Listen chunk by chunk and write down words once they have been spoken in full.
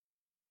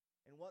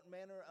what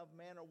manner of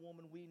man or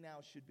woman we now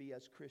should be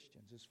as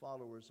Christians, as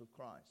followers of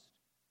Christ.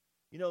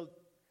 You know,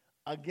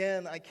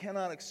 again, I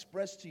cannot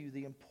express to you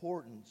the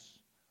importance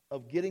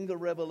of getting the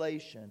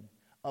revelation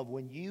of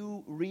when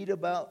you're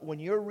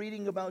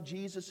reading about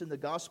Jesus in the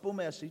gospel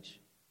message,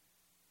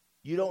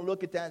 you don't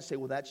look at that and say,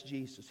 well, that's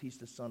Jesus. He's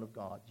the Son of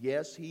God.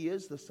 Yes, He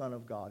is the Son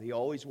of God. He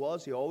always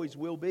was. He always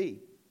will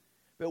be.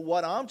 But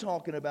what I'm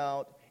talking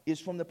about is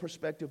from the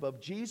perspective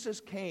of Jesus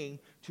came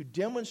to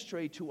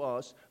demonstrate to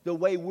us the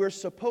way we're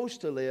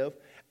supposed to live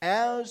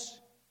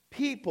as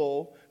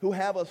people who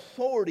have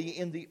authority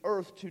in the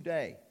earth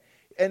today.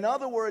 In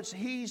other words,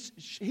 He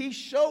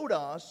showed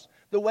us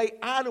the way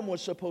Adam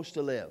was supposed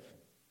to live.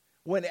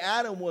 When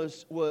Adam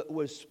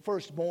was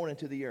first born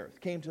into the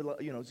earth, came to,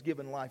 was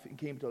given life and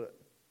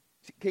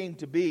came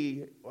to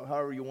be, or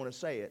however you want to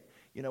say it,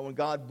 when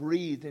God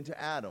breathed into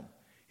Adam.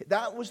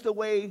 That was the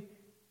way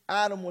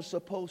Adam was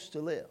supposed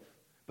to live.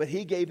 But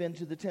he gave in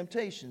to the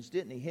temptations,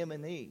 didn't he? Him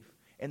and Eve.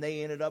 And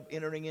they ended up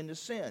entering into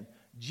sin.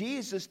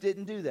 Jesus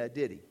didn't do that,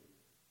 did He?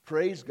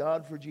 Praise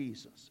God for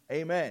Jesus.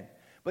 Amen.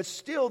 But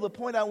still, the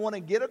point I want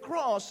to get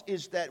across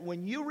is that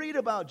when you read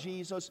about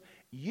Jesus,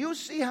 you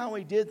see how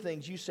He did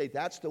things. You say,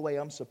 that's the way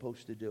I'm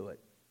supposed to do it.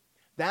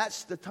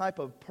 That's the type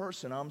of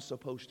person I'm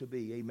supposed to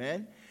be.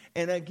 Amen.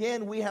 And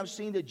again, we have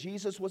seen that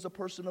Jesus was a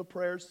person of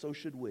prayer, so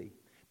should we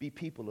be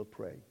people of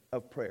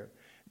prayer.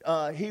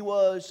 He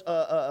was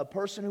a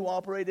person who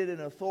operated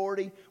in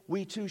authority.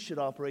 We too should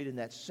operate in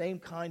that same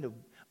kind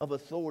of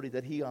authority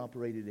that He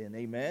operated in.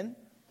 Amen.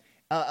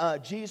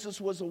 Jesus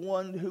was the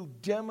one who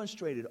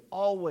demonstrated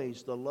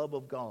always the love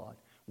of God.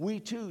 We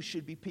too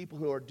should be people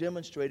who are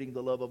demonstrating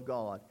the love of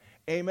God.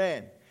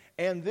 Amen.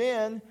 And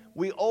then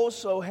we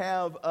also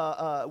have,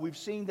 we've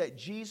seen that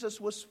Jesus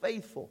was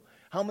faithful.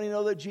 How many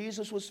know that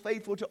Jesus was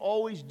faithful to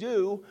always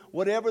do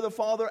whatever the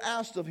Father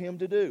asked of Him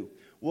to do?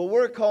 Well,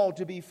 we're called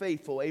to be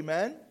faithful.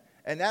 Amen?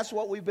 And that's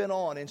what we've been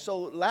on. And so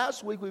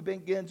last week we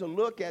began to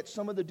look at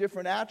some of the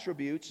different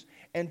attributes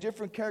and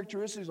different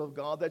characteristics of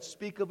God that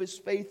speak of His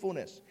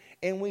faithfulness.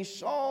 And we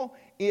saw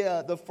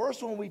the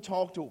first one we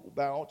talked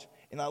about,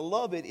 and I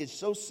love it, it's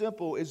so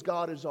simple, is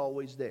God is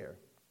always there.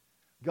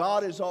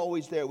 God is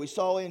always there. We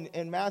saw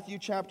in Matthew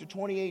chapter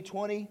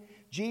 28:20,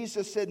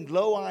 Jesus said,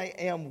 "Lo, I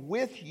am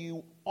with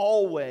you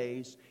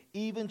always,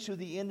 even to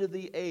the end of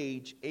the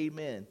age.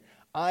 Amen."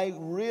 I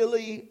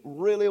really,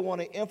 really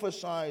want to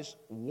emphasize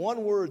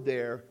one word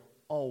there,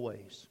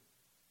 always.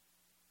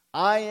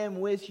 I am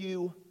with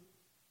you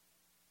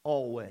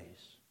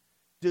always.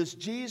 Does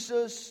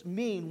Jesus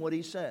mean what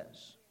He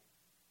says?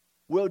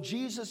 Will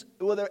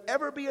there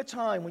ever be a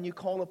time when you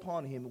call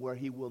upon Him where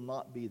He will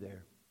not be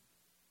there?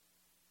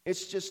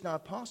 It's just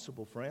not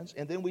possible, friends.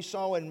 And then we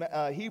saw in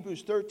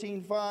Hebrews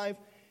 13:5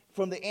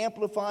 from the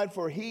Amplified,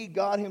 for He,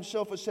 God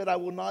Himself, has said, I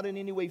will not in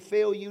any way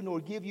fail you,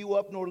 nor give you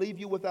up, nor leave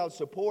you without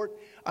support.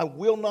 I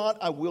will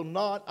not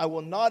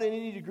in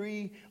any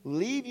degree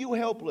leave you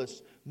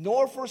helpless,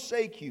 nor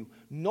forsake you,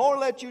 nor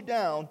let you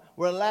down,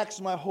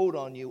 relax my hold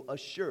on you,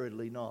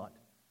 assuredly not.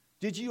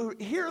 Did you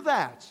hear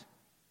that?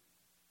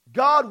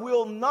 God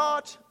will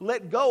not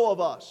let go of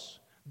us.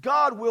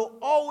 God will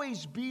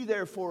always be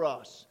there for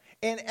us.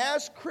 And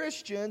as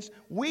Christians,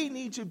 we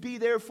need to be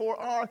there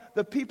for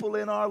the people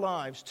in our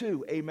lives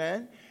too.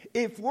 Amen?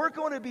 If we're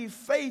going to be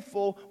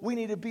faithful, we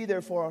need to be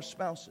there for our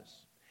spouses.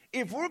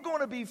 If we're going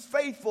to be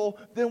faithful,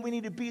 then we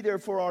need to be there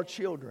for our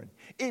children.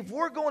 If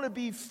we're going to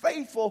be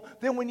faithful,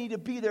 then we need to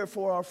be there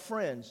for our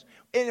friends.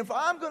 And if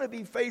I'm going to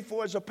be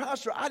faithful as a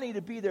pastor, I need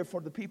to be there for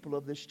the people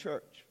of this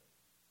church.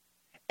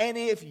 And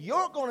if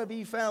you're going to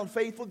be found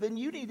faithful, then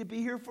you need to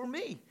be here for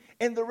me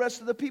and the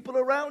rest of the people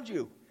around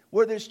you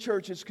where this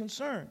church is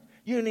concerned.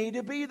 You need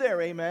to be there,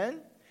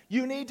 amen?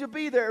 You need to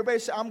be there. Everybody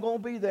say, I'm going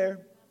to be there.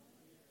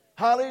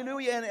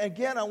 Hallelujah. And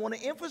again, I want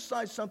to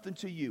emphasize something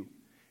to you.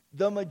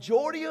 The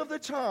majority of the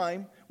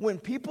time, when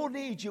people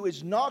need you,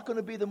 is not going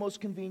to be the most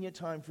convenient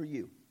time for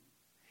you.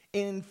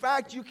 In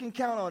fact, you can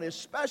count on it,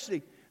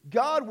 especially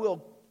God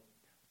will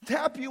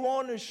tap you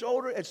on the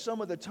shoulder at some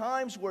of the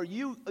times where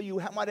you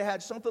might have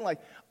had something like,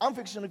 I'm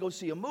fixing to go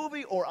see a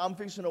movie, or I'm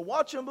fixing to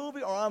watch a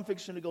movie, or I'm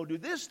fixing to go do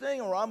this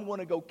thing, or I'm going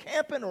to go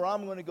camping, or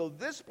I'm going to go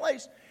this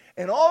place.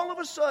 And all of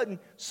a sudden,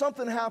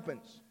 something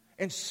happens,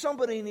 and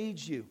somebody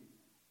needs you.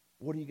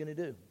 What are you going to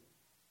do?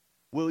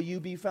 Will you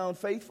be found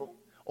faithful?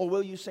 Or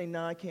will you say,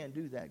 no, I can't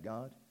do that,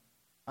 God.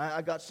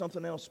 I got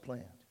something else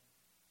planned.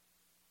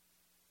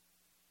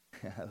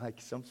 Like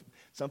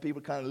some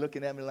people kind of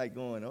looking at me like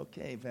going,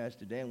 okay,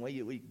 Pastor Dan, why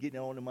you getting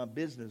on to my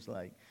business?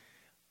 Like,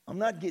 I'm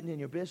not getting in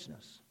your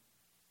business.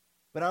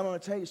 But I'm going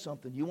to tell you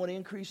something. You want to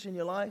increase in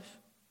your life?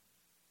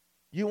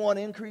 You want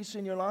to increase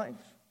in your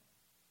life?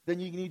 Then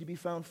you need to be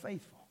found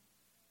faithful.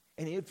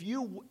 And if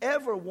you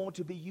ever want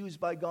to be used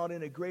by God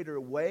in a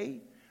greater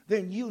way,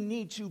 then you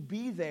need to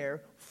be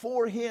there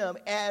for Him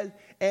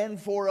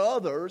and for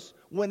others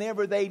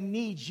whenever they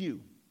need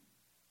you.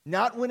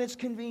 Not when it's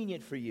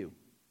convenient for you.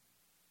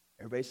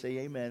 Everybody say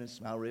amen and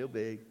smile real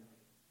big.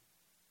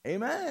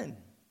 Amen.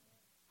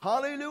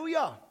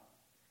 Hallelujah.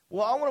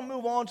 Well, I want to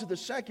move on to the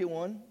second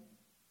one.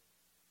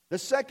 The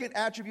second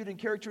attribute and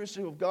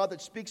characteristic of God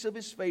that speaks of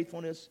His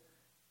faithfulness,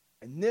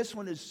 and this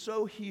one is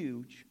so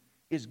huge,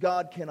 is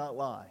God cannot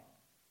lie.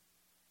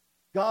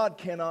 God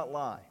cannot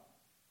lie.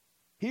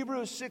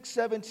 Hebrews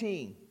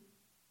 6:17.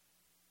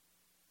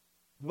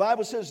 The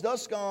Bible says,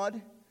 thus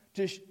God,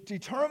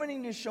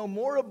 determining to show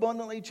more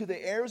abundantly to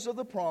the heirs of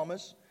the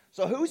promise.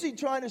 So who's He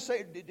trying to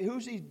say?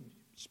 Who's He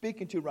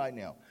speaking to right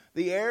now?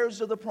 The heirs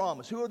of the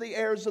promise. Who are the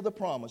heirs of the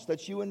promise?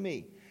 That's you and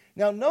me.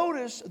 Now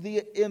notice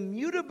the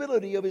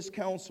immutability of His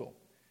counsel.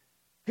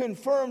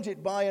 Confirmed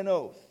it by an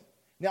oath.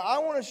 Now I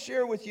want to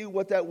share with you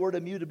what that word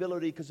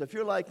immutability, because if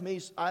you're like me,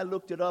 I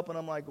looked it up and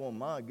I'm like, oh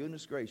my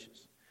goodness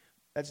gracious.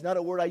 That's not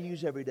a word I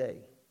use every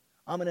day.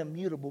 I'm an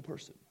immutable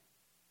person.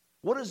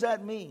 What does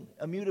that mean?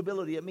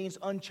 Immutability. It means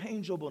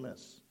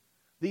unchangeableness.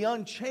 The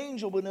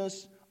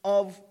unchangeableness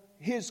of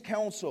His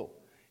counsel.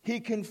 He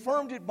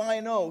confirmed it by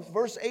an oath,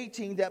 verse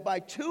 18, that by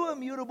two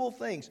immutable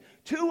things,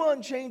 two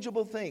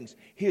unchangeable things,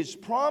 His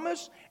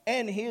promise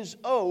and His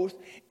oath,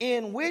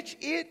 in which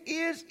it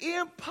is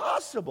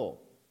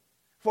impossible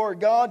for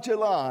God to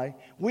lie,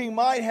 we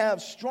might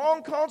have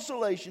strong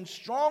consolation,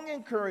 strong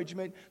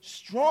encouragement,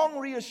 strong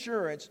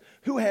reassurance,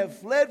 who have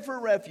fled for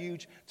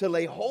refuge to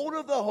lay hold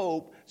of the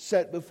hope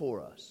set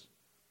before us.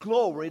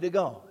 Glory to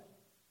God.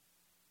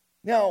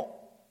 Now,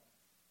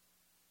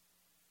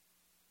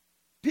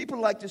 people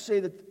like to say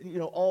that,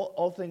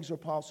 all things are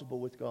possible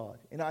with God.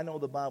 And I know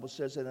the Bible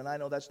says that, and I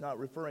know that's not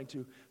referring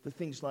to the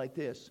things like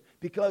this.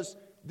 Because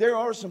there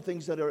are some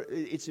things that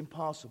it's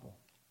impossible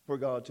for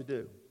God to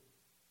do.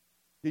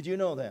 Did you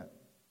know that?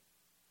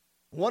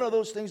 One of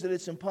those things that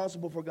it's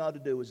impossible for God to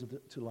do is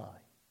to lie.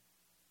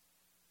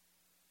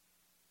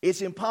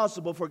 It's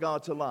impossible for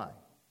God to lie.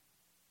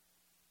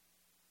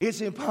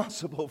 It's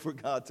impossible for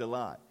God to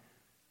lie.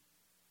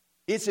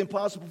 It's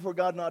impossible for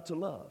God not to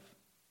love.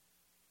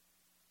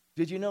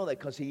 Did you know that?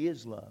 Because He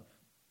is love.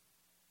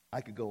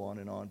 I could go on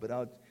and on,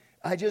 but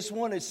I just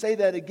want to say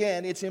that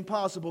again. It's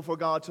impossible for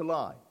God to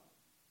lie.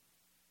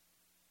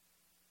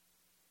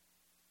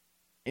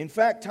 In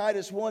fact,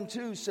 Titus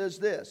 1:2 says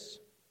this,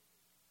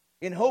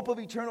 in hope of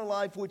eternal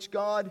life, which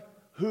God,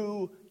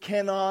 who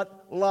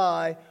cannot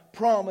lie,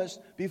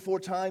 promised before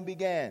time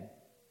began.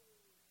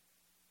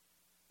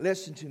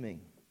 Listen to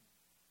me.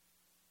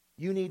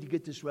 You need to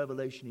get this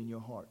revelation in your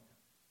heart.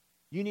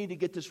 You need to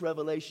get this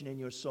revelation in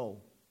your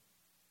soul.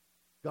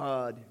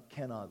 God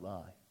cannot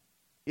lie.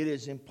 It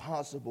is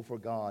impossible for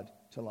God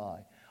to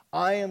lie.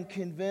 I am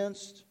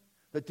convinced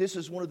that this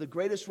is one of the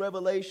greatest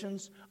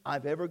revelations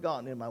I've ever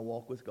gotten in my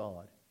walk with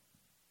God.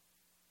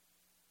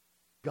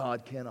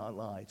 God cannot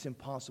lie. It's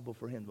impossible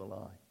for Him to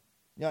lie.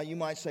 Now you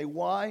might say,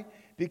 why?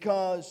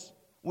 Because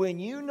when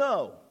you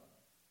know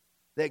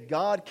that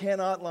God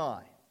cannot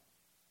lie,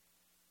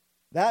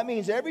 that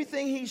means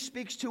everything He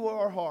speaks to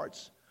our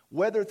hearts,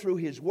 whether through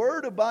His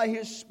Word or by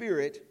His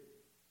Spirit,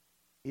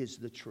 is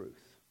the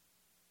truth.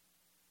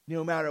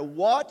 No matter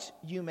what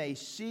you may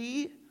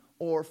see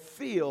or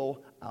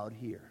feel out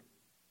here.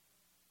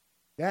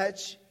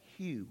 That's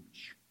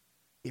huge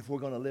if we're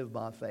going to live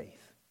by faith.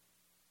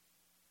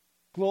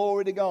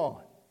 Glory to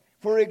God.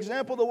 For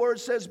example, the Word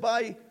says,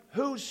 by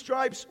whose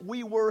stripes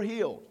we were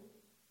healed.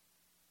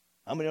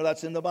 How many know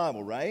that's in the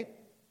Bible, right?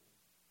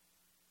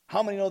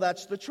 How many know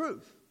that's the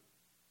truth?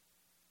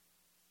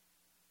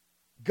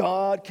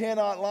 God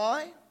cannot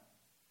lie.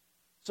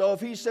 So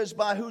if He says,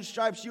 by whose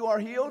stripes you are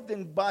healed,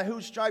 then by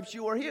whose stripes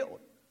you are healed.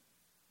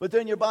 But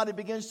then your body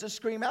begins to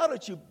scream out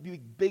at you, you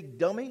big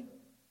dummy.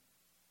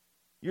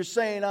 You're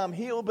saying I'm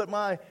healed,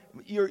 but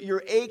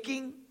you're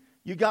aching.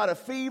 You got a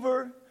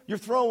fever. You're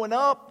throwing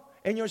up,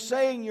 and you're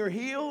saying you're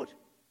healed.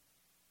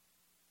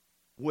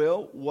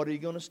 Well, what are you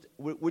going to?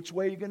 Which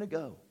way are you going to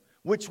go?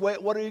 Which way?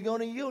 What are you going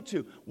to yield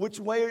to? Which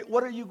way?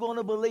 What are you going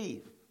to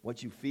believe?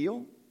 What you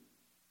feel,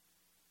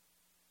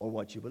 or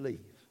what you believe?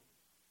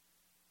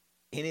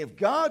 And if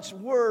God's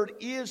word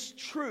is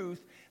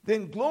truth,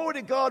 then glory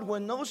to God,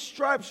 when those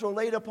stripes were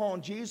laid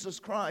upon Jesus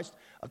Christ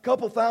a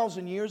couple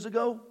thousand years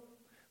ago,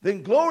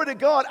 then glory to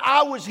God,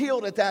 I was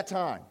healed at that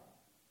time.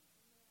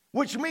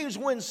 Which means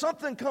when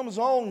something comes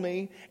on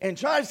me and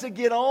tries to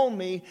get on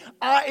me,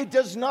 it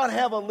does not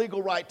have a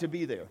legal right to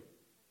be there.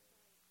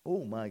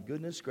 Oh my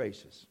goodness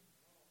gracious.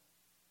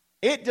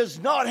 It does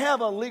not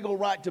have a legal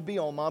right to be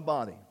on my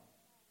body.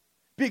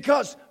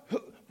 Because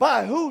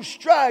by whose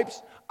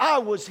stripes I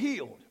was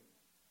healed.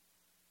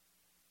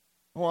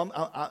 Oh,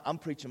 I'm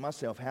preaching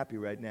myself happy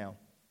right now.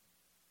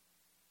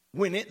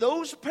 When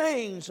those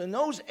pains and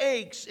those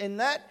aches and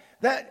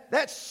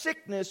that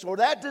sickness or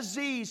that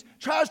disease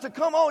tries to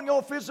come on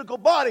your physical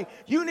body,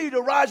 you need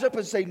to rise up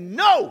and say,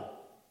 no.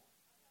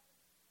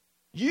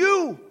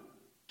 You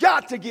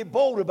got to get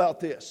bold about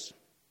this.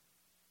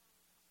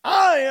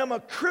 I am a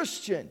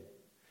Christian.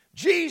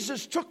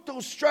 Jesus took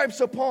those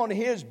stripes upon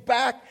his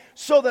back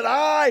so that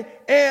I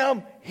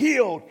am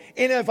healed.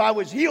 And if I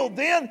was healed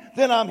then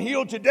I'm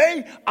healed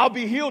today. I'll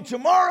be healed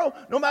tomorrow,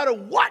 no matter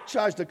what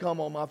tries to come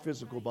on my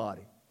physical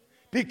body.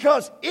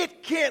 Because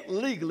it can't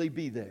legally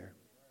be there.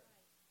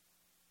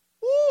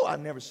 Ooh, I've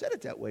never said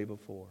it that way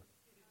before.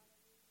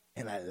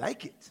 And I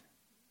like it.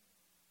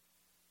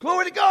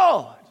 Glory to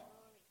God.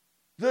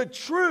 The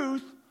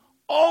truth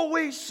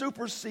always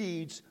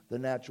supersedes the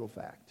natural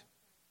fact.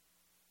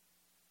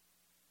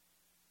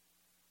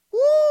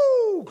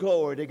 Woo!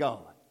 Glory to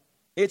God.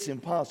 It's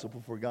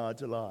impossible for God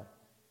to lie.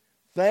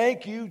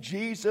 Thank you,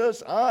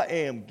 Jesus. I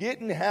am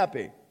getting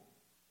happy.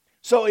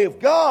 So if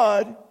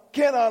God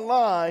cannot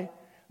lie,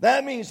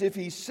 that means if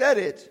He said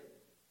it,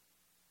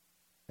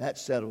 that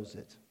settles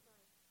it.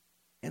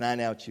 And I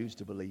now choose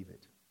to believe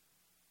it.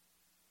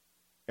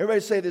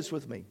 Everybody say this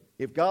with me.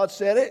 If God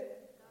said it,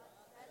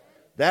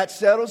 that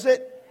settles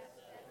it.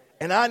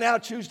 And I now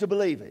choose to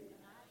believe it.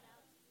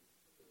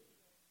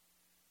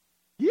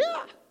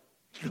 Yeah.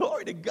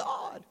 Glory to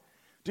God.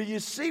 Do you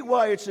see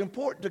why it's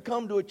important to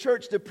come to a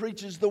church that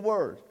preaches the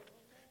Word?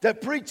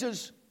 That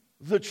preaches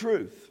the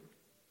truth?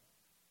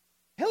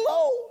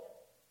 Hello?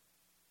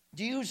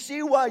 Do you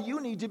see why you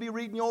need to be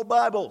reading your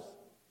Bibles?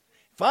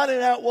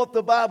 Finding out what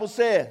the Bible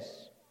says.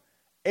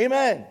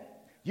 Amen.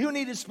 You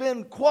need to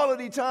spend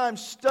quality time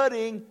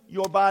studying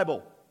your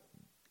Bible.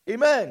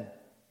 Amen.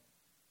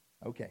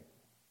 Okay.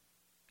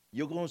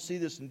 You're going to see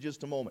this in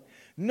just a moment.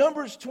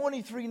 Numbers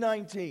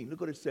 23:19.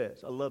 Look what it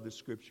says. I love this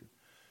scripture.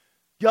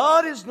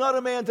 God is not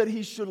a man that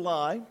He should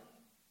lie,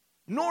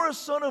 nor a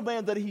son of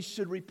man that He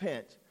should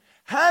repent.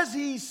 Has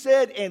He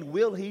said, and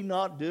will He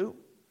not do?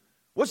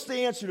 What's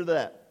the answer to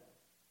that?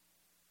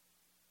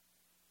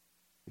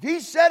 If He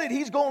said it,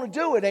 He's going to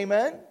do it.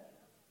 Amen.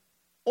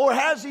 Or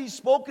has He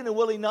spoken, and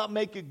will He not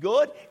make it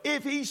good?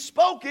 If He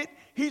spoke it,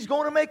 He's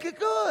going to make it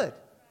good.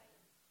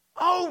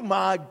 Oh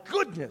my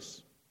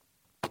goodness.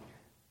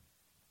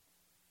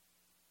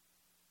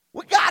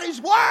 We got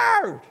His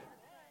Word.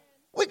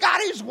 We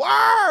got His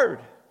Word.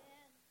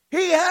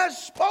 He has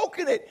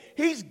spoken it.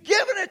 He's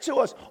given it to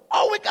us.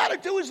 All we got to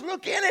do is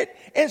look in it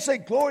and say,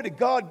 glory to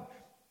God.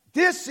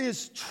 This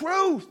is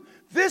truth.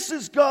 This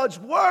is God's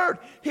Word.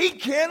 He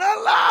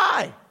cannot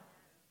lie.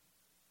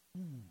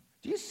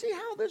 Do you see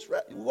how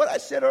what I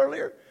said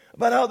earlier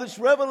about how this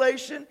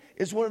revelation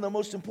is one of the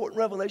most important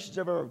revelations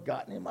I've ever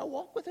gotten in my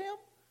walk with Him?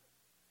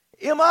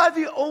 Am I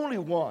the only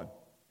one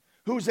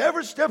who's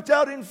ever stepped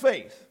out in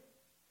faith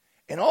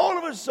and all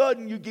of a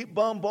sudden you get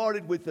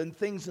bombarded with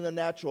things in the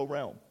natural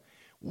realm?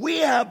 We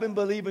have been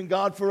believing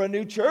God for a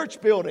new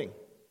church building.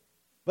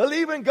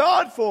 Believing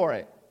God for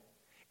it.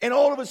 And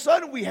all of a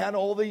sudden we had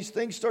all these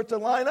things start to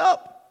line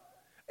up.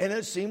 And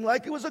it seemed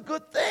like it was a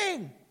good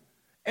thing.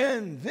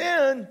 And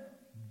then,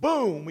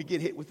 boom, we get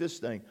hit with this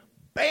thing.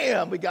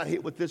 Bam, we got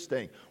hit with this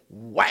thing.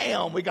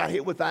 Wham, we got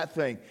hit with that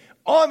thing.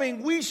 I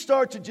mean, we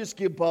start to just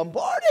get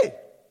bombarded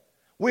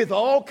with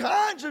all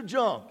kinds of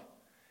junk.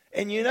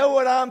 And you know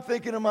what I'm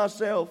thinking to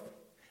myself?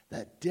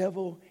 The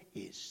devil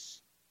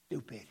is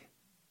stupid.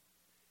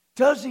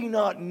 Does he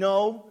not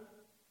know?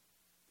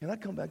 Can I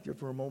come back there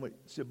for a moment,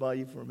 sit by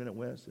you for a minute,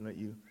 Wes, and let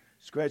you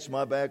scratch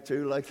my back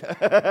too like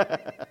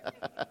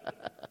that?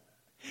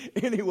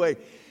 Anyway,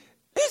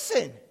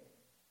 listen.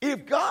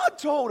 If God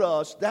told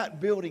us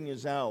that building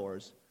is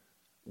ours,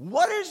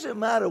 what does it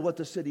matter what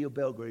the city of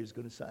Belgrade is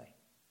going to say?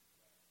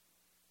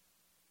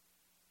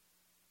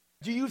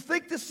 Do you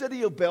think the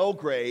city of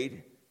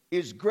Belgrade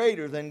is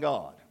greater than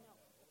God?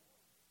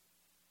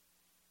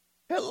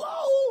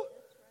 Hello?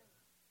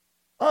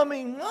 I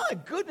mean, my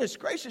goodness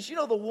gracious. You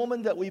know the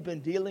woman that we've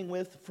been dealing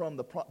with from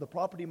the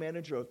property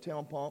manager of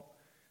Town Pump?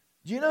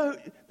 Do you know,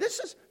 this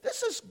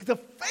is the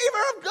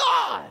favor of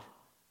God.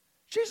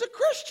 She's a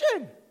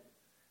Christian.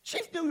 She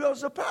knew I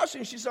was a pastor,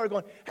 and she started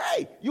going,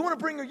 hey, you want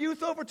to bring your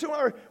youth over to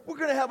our, we're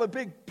going to have a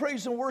big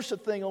praise and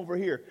worship thing over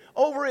here,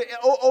 over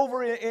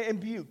in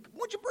Butte. Why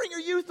don't you bring your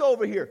youth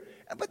over here?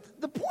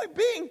 But the point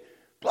being,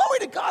 glory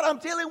to God, I'm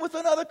dealing with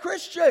another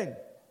Christian.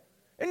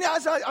 And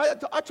as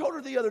I told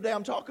her the other day,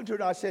 I'm talking to her,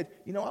 and I said,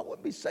 you know, I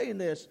wouldn't be saying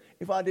this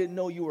if I didn't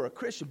know you were a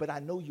Christian, but I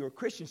know you're a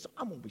Christian, so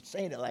I'm going to be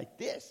saying it like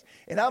this.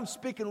 And I'm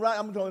speaking right,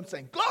 I'm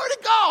saying, glory to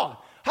God,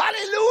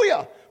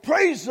 hallelujah,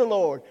 praise the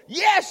Lord,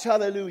 yes,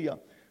 hallelujah.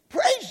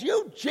 Praise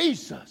you,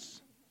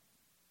 Jesus.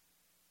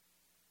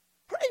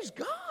 Praise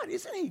God.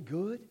 Isn't He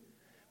good?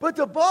 But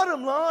the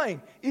bottom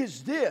line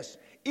is this.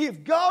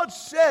 If God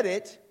said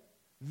it,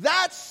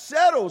 that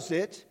settles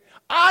it.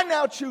 I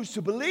now choose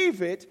to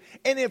believe it.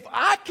 And if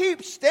I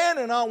keep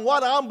standing on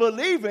what I'm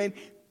believing,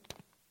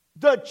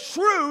 the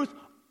truth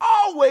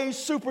always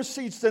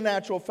supersedes the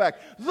natural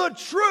fact. The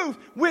truth,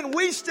 when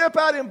we step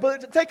out and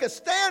take a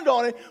stand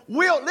on it,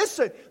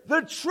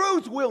 the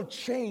truth will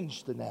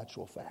change the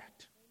natural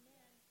fact.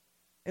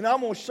 And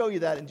I'm going to show you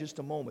that in just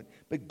a moment.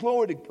 But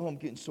glory to God, I'm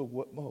getting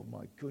oh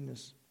my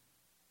goodness.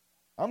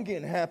 I'm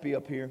getting happy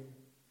up here.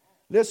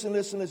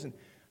 Listen.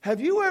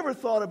 Have you ever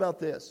thought about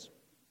this?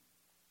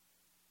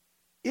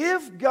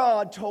 If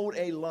God told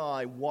a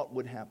lie, what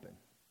would happen?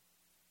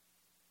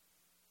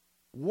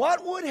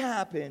 What would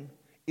happen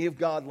if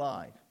God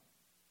lied?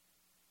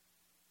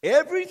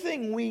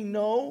 Everything we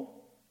know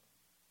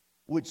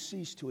would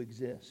cease to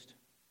exist.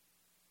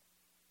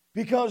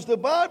 Because the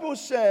Bible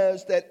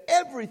says that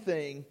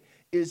everything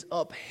is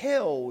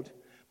upheld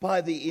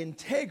by the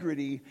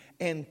integrity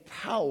and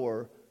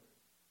power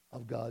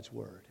of God's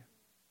Word.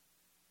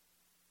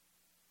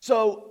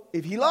 So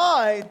if he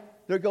lied,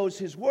 there goes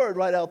his word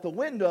right out the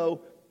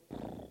window.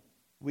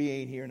 We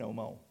ain't here no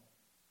more.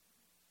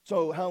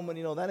 So how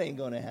many know that ain't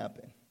going to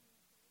happen?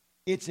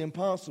 It's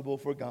impossible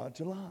for God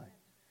to lie.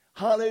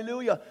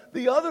 Hallelujah.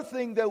 The other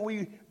thing that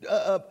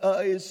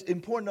is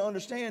important to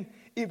understand,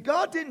 if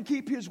God didn't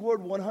keep his word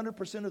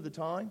 100% of the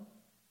time,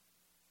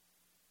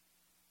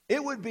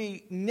 it would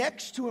be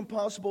next to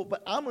impossible,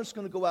 but I'm just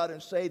going to go out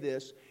and say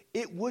this,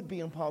 it would be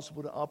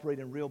impossible to operate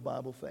in real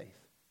Bible faith.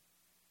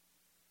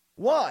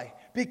 Why?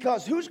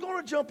 Because who's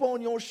going to jump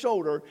on your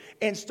shoulder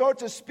and start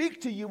to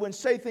speak to you and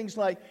say things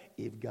like,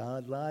 if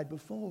God lied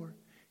before,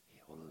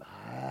 he'll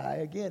lie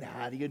again.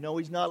 How do you know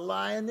he's not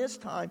lying this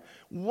time?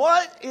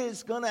 What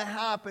is going to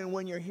happen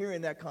when you're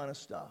hearing that kind of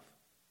stuff?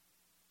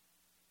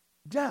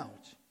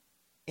 Doubt.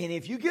 And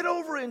if you get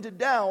over into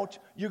doubt,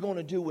 you're going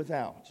to do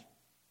without.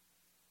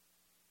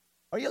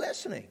 Are you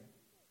listening?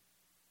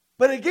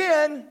 But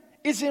again,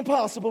 it's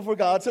impossible for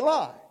God to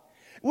lie.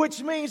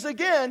 Which means,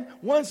 again,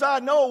 once I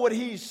know what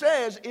he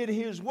says in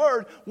his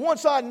word,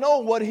 once I know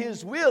what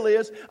his will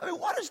is,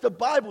 what does the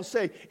Bible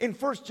say in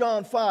 1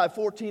 John 5,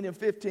 14 and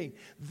 15?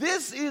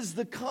 This is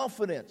the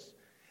confidence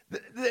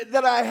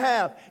that I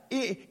have.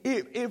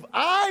 If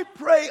I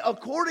pray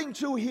according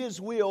to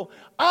his will,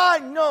 I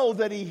know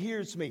that he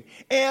hears me.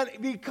 And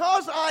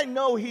because I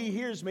know he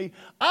hears me,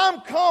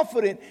 I'm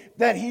confident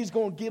that he's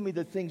going to give me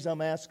the things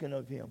I'm asking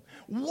of him.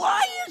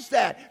 Why is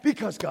that?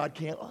 Because God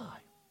can't lie.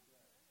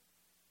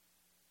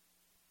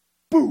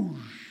 Boosh.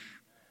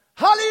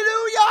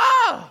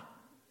 Hallelujah.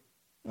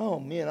 Oh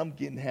man, I'm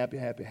getting happy,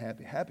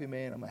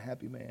 man. I'm a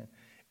happy man.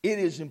 It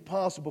is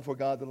impossible for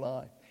God to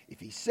lie. If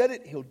he said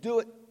it, he'll do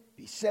it. If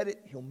he said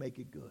it, he'll make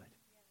it good.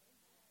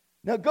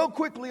 Now go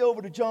quickly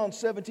over to John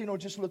 17, or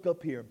just look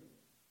up here.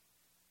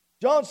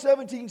 John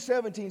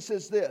 17:17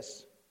 says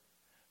this.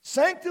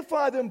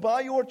 Sanctify them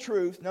by your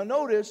truth. Now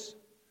notice,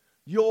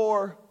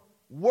 your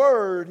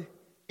word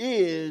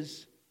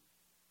is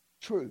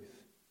truth.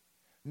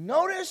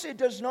 Notice it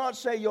does not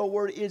say your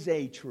word is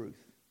a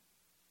truth.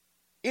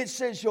 It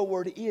says your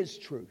word is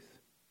truth.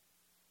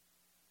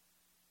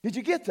 Did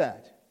you get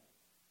that?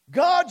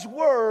 God's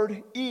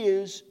word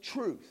is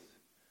truth.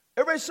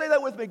 Everybody say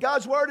that with me.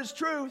 God's word is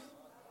truth.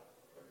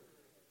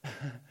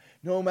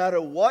 No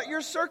matter what your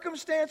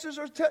circumstances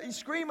are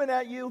screaming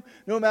at you,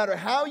 no matter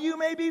how you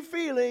may be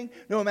feeling,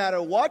 no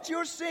matter what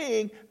you're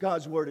seeing,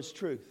 God's word is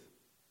truth.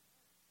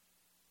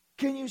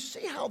 Can you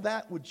see how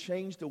that would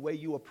change the way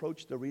you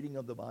approach the reading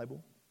of the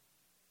Bible?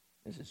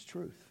 This is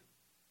truth.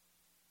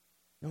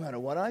 No matter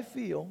what I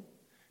feel,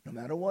 no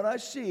matter what I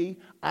see,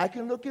 I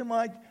can look in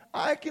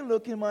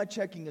my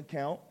checking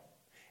account,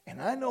 and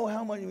I know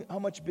how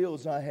much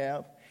bills I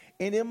have,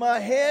 and in my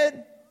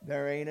head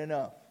there ain't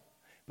enough.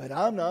 But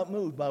I'm not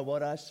moved by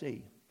what I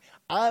see.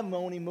 I'm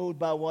only moved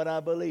by what I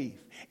believe.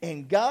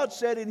 And God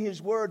said in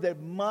his word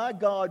that my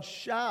God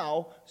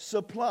shall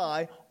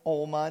supply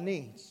all my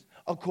needs,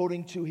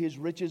 according to his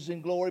riches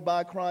and glory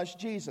by Christ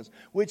Jesus.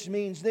 Which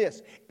means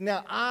this.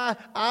 Now,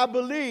 I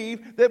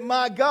believe that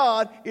my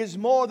God is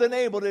more than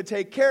able to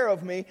take care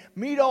of me,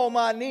 meet all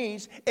my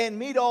needs, and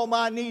meet all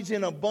my needs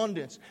in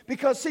abundance.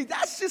 Because, see,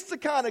 that's just the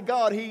kind of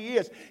God he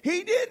is.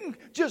 He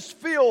didn't just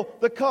fill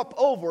the cup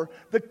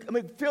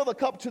fill the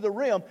cup to the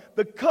rim.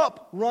 The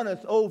cup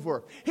runneth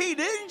over. He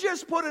didn't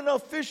just put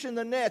enough fish in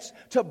the nets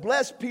to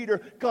bless Peter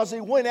because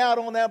he went out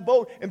on that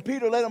boat and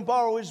Peter let him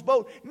borrow his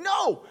boat.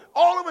 No,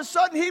 all of a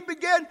sudden he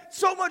began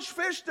so much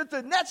fish that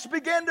the nets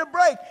began to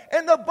break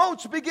and the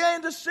boats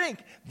began to sink.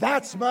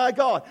 That's my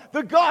God.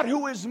 The God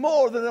who is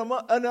more than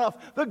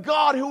enough. The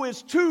God who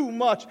is too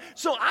much.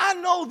 So I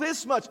know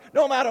this much.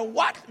 No matter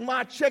what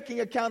my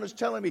checking account is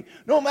telling me,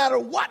 no matter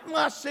what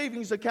my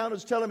savings account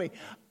is telling me,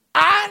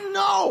 I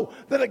know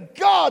that a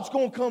God's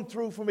going to come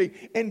through for me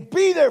and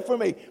be there for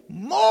me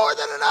more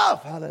than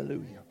enough.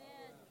 Hallelujah.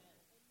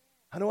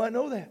 How do I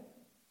know that?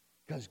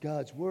 Because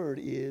God's word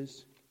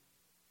is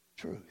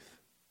truth.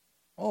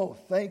 Oh,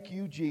 thank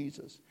you,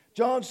 Jesus.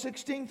 John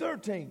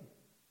 16:13.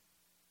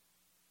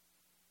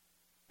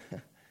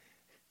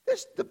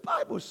 The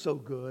Bible is so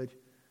good.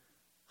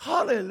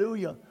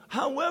 Hallelujah.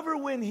 However,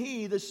 when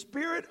he, the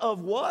Spirit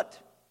of what?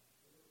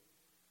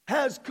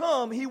 Has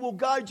come, he will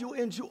guide you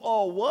into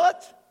all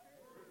what?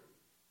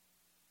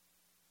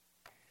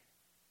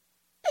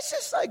 It's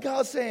just like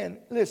God saying,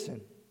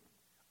 listen,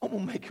 I'm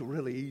going to make it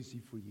really easy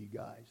for you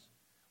guys.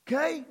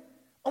 Okay?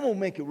 I'm going to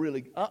make it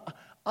really,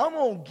 I'm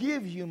going to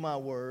give you my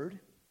word.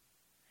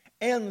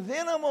 And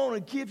then I'm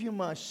going to give you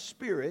my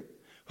Spirit,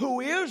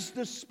 who is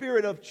the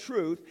Spirit of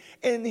truth.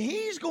 And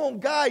he's going to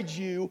guide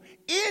you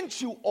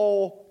into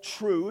all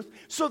truth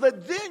so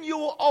that then you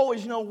will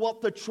always know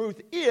what the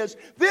truth is.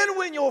 Then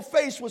when you're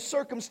faced with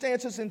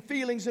circumstances and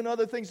feelings and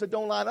other things that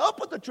don't line up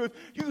with the truth,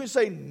 you can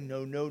say,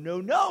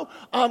 no,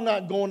 I'm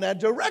not going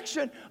that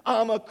direction.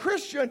 I'm a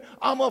Christian.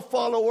 I'm a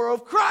follower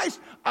of Christ.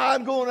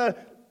 I'm going to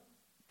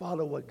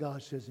follow what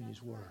God says in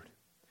his word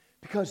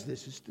because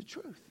this is the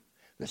truth.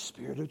 The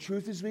Spirit of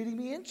truth is leading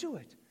me into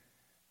it.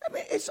 I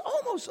mean, it's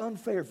almost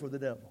unfair for the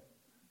devil.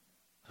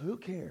 Who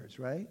cares,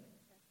 right?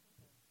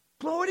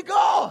 Glory to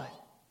God.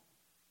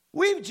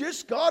 We've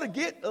just got to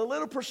get a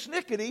little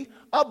persnickety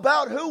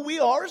about who we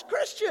are as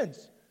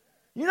Christians.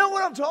 You know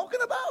what I'm talking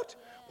about?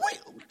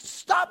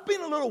 Stop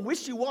being a little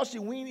wishy-washy,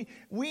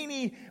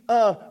 weenie,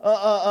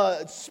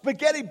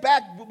 spaghetti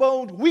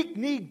backboned,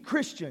 weak-kneed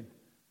Christian.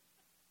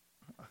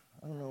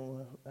 I don't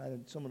know,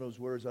 some of those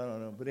words, I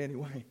don't know. But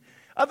anyway,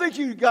 I think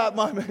you got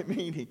my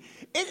meaning.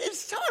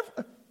 It's time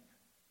for...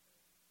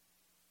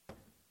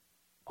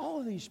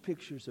 All these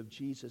pictures of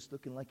Jesus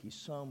looking like he's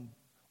some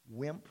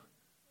wimp.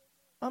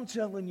 I'm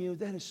telling you,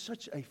 that is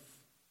such a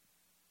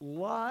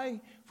lie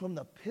from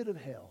the pit of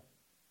hell.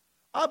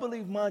 I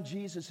believe my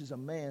Jesus is a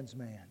man's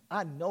man.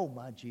 I know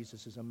my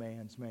Jesus is a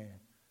man's man.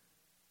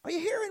 Are you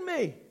hearing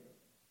me?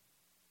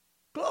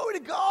 Glory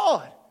to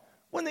God.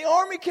 When the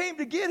army came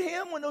to get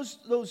him, when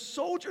those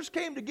soldiers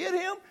came to get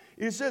him,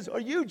 he says, "Are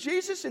you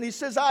Jesus?" And he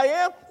says, "I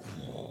am."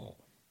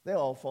 They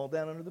all fall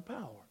down under the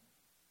power.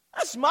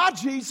 That's my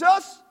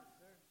Jesus.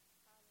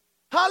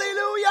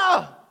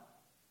 Hallelujah.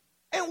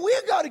 And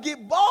we've got to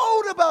get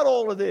bold about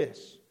all of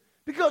this,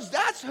 because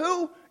that's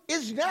who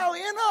is now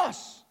in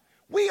us.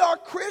 We are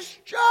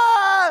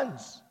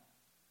Christians.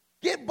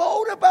 Get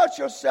bold about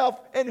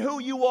yourself and who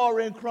you are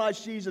in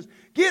Christ Jesus.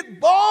 Get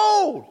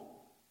bold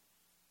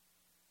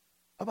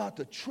about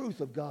the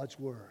truth of God's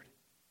word.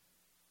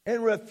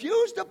 And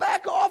refuse to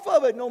back off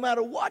of it no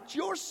matter what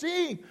you're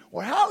seeing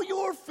or how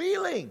you're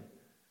feeling.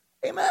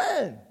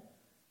 Amen.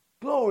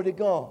 Glory to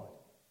God.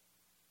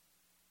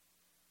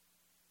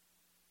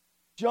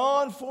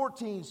 John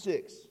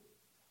 14:6.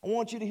 I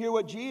want you to hear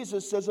what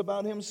Jesus says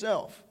about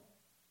himself.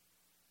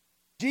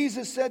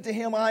 Jesus said to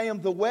him, "I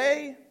am the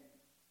way,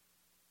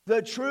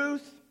 the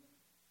truth,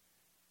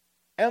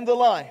 and the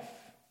life.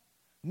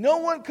 No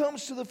one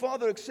comes to the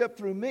Father except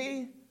through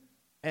me,"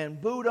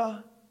 and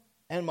Buddha,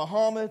 and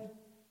Muhammad,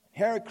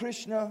 Hare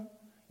Krishna,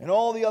 and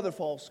all the other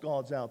false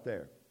gods out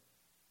there.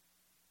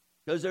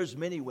 Because there's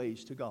many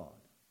ways to God.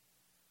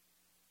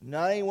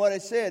 Not ain't what I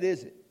said,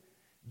 is it?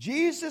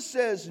 Jesus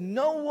says,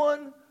 "No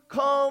one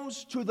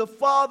comes to the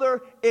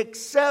Father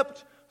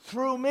except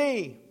through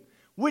me,"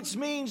 which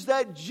means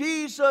that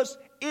Jesus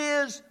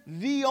is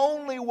the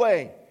only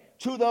way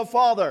to the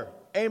Father.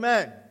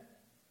 Amen.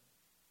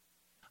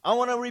 I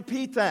want to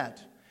repeat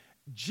that.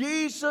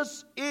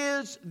 Jesus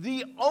is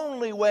the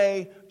only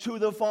way to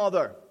the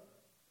Father.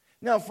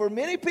 Now, for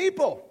many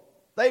people,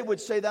 they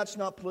would say that's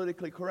not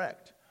politically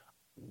correct.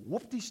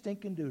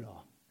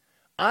 Whoop-de-stinking-doodle.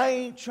 I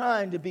ain't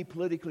trying to be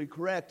politically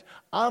correct.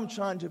 I'm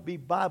trying to be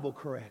Bible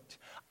correct.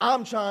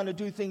 I'm trying to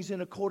do things in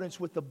accordance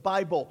with the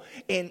Bible.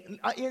 And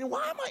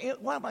why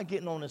am I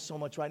getting on this so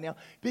much right now?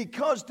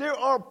 Because there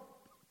are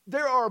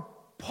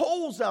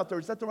polls out there.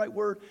 Is that the right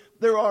word?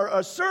 There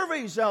are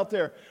surveys out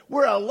there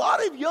where a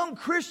lot of young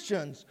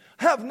Christians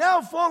have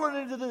now fallen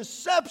into the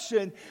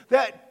deception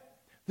that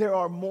there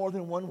are more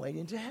than one way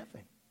into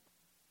heaven.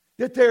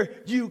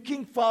 That you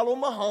can follow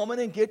Muhammad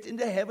and get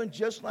into heaven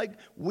just like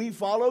we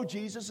follow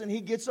Jesus and he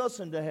gets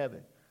us into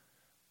heaven.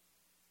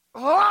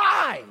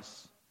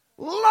 Lies!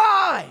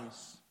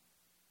 Lies!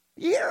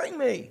 You hearing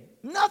me?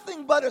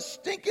 Nothing but a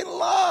stinking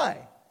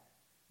lie.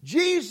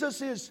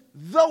 Jesus is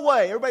the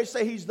way. Everybody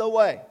say he's the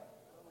way.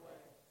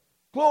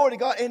 Glory to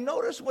God. And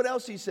notice what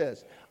else he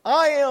says.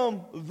 I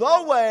am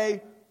the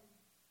way,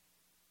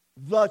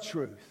 the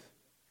truth,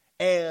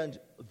 and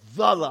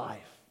the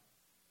life.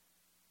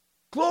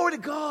 Glory to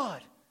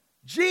God.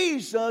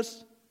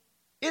 Jesus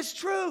is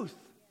truth.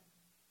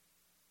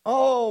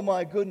 Oh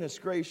my goodness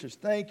gracious.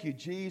 Thank you,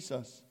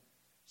 Jesus.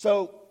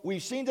 So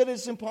we've seen that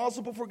it's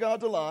impossible for God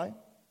to lie.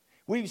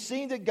 We've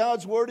seen that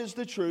God's word is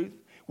the truth.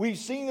 We've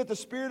seen that the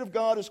Spirit of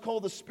God is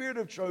called the Spirit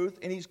of truth,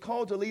 and he's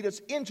called to lead us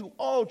into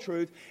all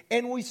truth.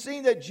 And we've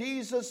seen that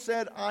Jesus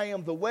said, I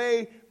am the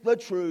way, the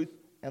truth,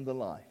 and the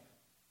life.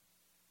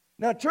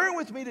 Now turn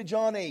with me to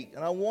John 8,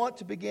 and I want us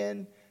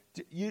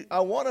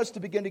to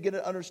begin to get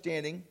an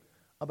understanding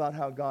about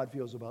how God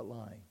feels about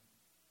lying.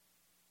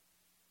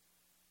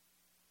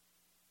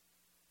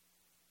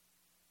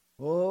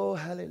 Oh,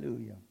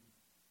 hallelujah.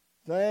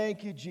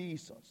 Thank you,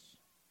 Jesus.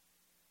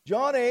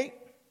 John 8,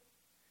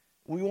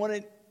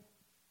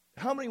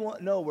 how many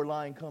know where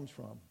lying comes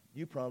from?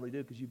 You probably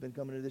do because you've been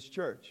coming to this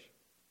church.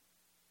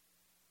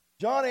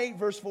 John 8,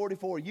 verse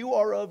 44, you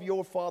are of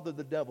your father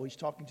the devil. He's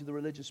talking to the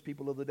religious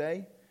people of the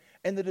day.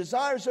 And the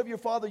desires of your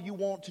father you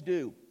want to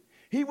do.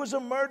 He was a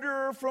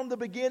murderer from the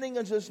beginning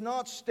and does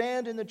not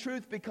stand in the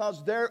truth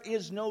because there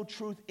is no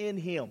truth in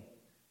him.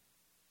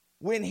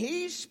 When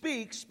he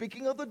speaks,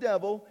 speaking of the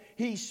devil,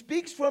 he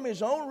speaks from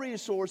his own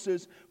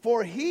resources,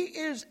 for he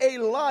is a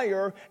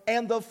liar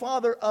and the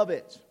father of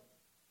it.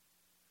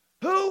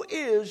 Who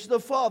is the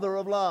father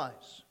of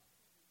lies?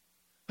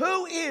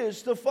 Who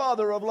is the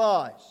father of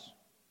lies?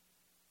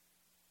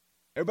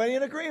 Everybody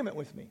in agreement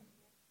with me?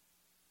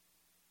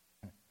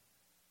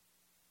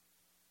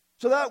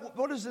 So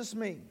what does this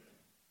mean?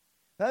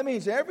 That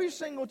means every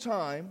single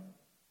time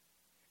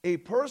a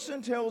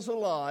person tells a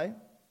lie,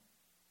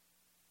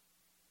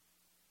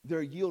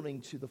 they're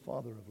yielding to the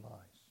father of lies.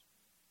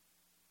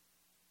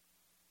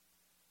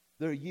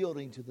 They're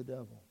yielding to the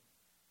devil.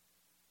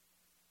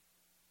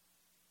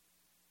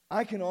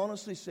 I can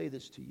honestly say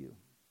this to you.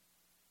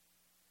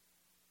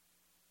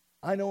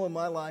 I know in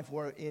my life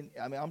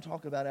I'm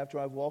talking about after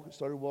I've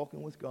started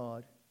walking with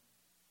God.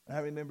 And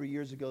I remember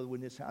years ago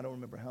when I don't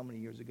remember how many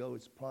years ago.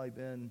 It's probably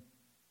been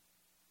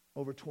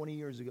over 20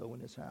 years ago when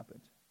this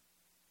happened.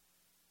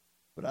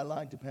 But I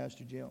lied to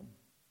Pastor Jim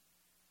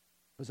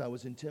because I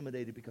was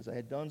intimidated because I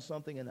had done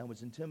something and I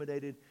was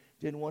intimidated,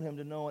 didn't want him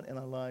to know it, and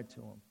I lied to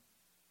him.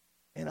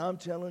 And I'm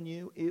telling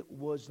you, it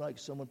was like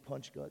someone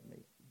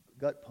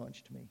gut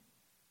punched me.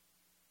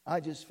 I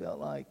just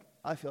felt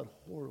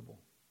horrible.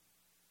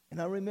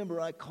 And I remember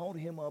I called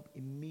him up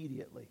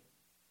immediately.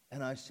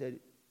 And I said,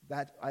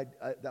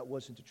 that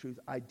wasn't the truth.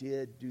 I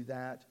did do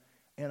that,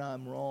 and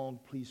I'm wrong.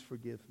 Please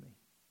forgive me.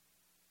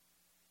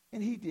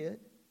 And he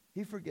did.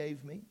 He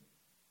forgave me.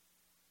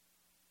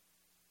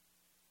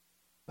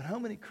 But how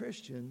many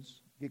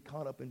Christians get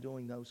caught up in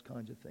doing those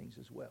kinds of things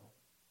as well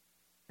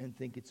and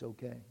think it's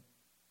okay?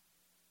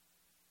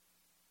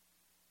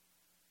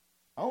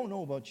 I don't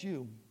know about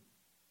you.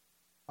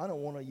 I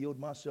don't want to yield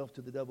myself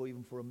to the devil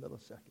even for a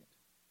millisecond.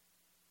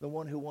 The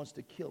one who wants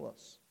to kill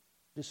us,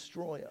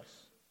 destroy us,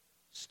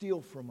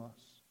 steal from us.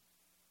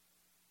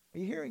 Are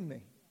you hearing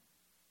me?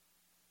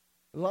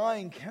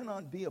 Lying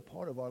cannot be a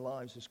part of our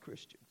lives as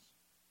Christians.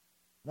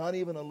 Not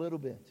even a little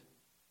bit.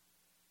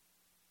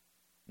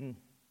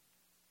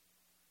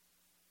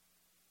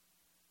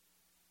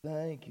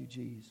 Thank you,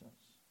 Jesus.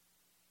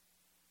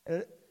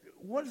 And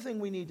one thing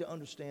we need to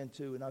understand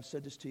too, and I've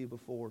said this to you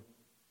before,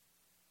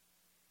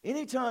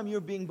 anytime you're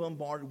being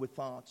bombarded with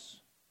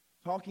thoughts,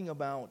 talking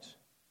about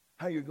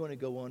how you're going to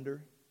go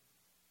under,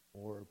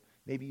 or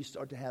maybe you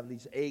start to have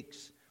these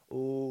aches,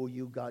 oh,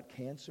 you got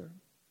cancer,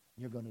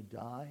 you're going to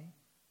die,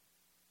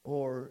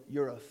 or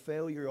you're a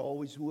failure,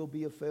 always will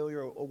be a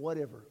failure, or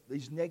whatever.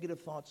 These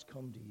negative thoughts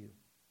come to you.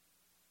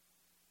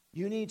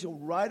 You need to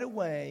right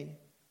away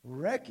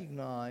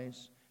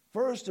recognize,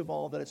 first of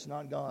all, that it's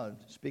not God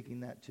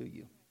speaking that to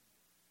you.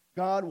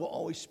 God will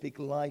always speak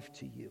life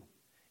to you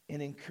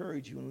and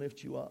encourage you and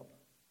lift you up.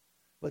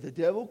 But the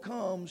devil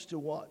comes to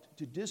what?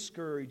 To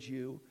discourage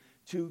you,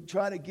 to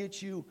try to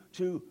get you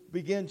to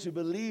begin to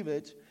believe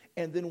it.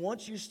 And then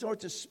once you start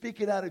to speak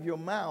it out of your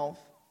mouth,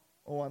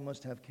 oh, I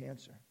must have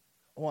cancer.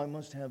 Oh, I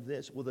must have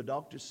this. Well, the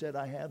doctor said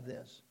I have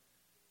this.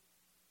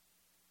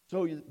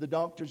 So the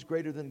doctor's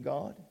greater than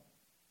God?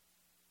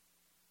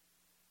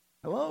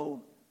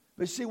 Hello?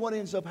 But see what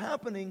ends up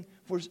happening,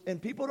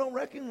 and people don't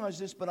recognize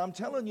this, but I'm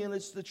telling you,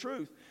 it's the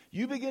truth.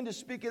 You begin to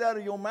speak it out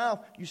of your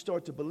mouth, you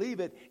start to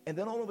believe it, and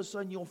then all of a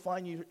sudden you'll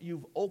find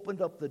you've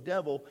opened up the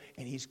devil,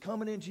 and he's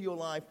coming into your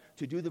life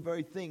to do the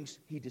very things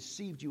he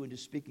deceived you into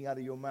speaking out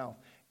of your mouth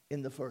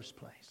in the first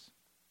place.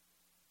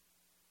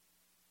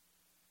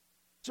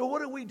 So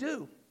what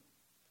do?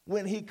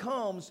 When he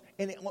comes,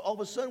 and all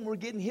of a sudden we're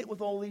getting hit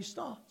with all these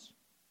thoughts?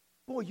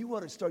 Boy, you ought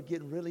to start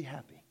getting really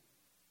happy.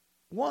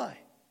 Why?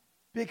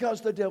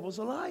 Because the devil's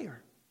a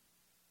liar.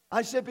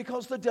 I said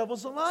because the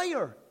devil's a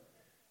liar.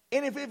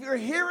 And if you're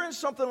hearing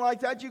something like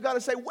that, you got to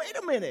say, wait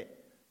a minute.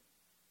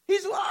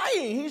 He's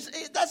lying. He's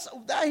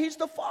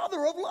the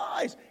father of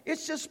lies.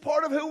 It's just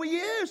part of who he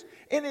is.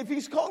 And if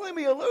he's calling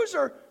me a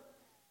loser,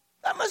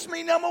 that must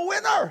mean I'm a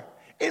winner.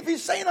 If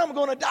he's saying I'm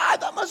going to die,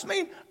 that must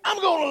mean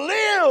I'm going to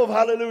live.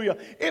 Hallelujah.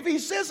 If he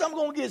says I'm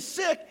going to get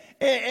sick,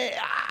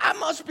 I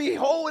must be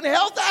whole and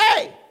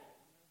healthy.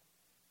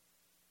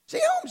 See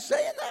how I'm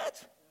saying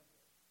that?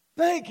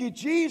 Thank you,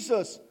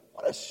 Jesus.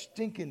 What a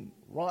stinking,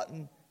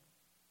 rotten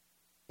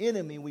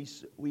enemy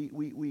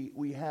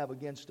we have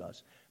against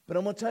us. But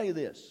I'm going to tell you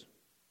this.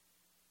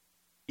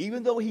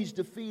 Even though he's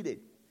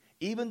defeated,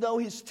 even though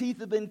his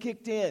teeth have been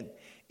kicked in,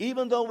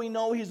 even though we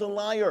know he's a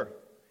liar,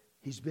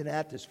 he's been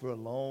at this for a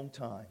long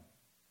time.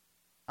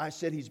 I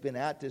said he's been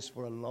at this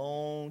for a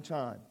long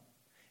time.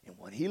 And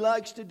what he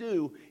likes to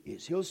do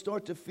is he'll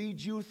start to feed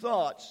you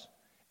thoughts,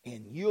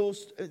 and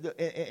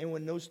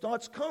when those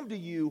thoughts come to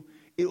you,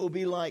 it will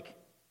be like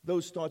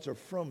those thoughts are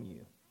from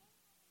you.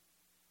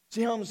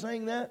 See how I'm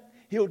saying that?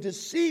 He'll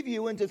deceive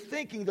you into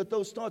thinking that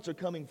those thoughts are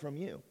coming from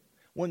you,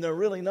 when they're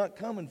really not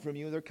coming from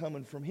you, they're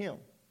coming from him.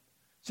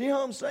 See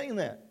how I'm saying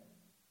that?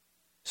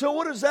 So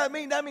what does that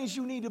mean? That means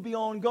you need to be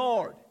on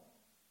guard.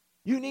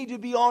 You need to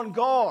be on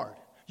guard.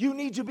 You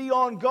need to be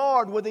on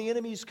guard where the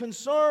enemy's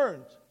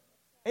concerned.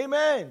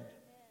 Amen.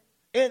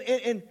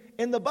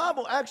 And the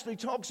Bible actually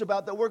talks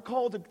about that we're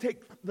called to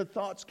take the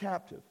thoughts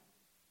captive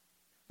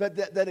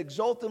that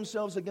exalt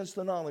themselves against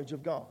the knowledge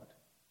of God.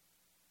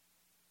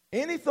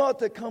 Any thought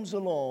that comes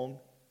along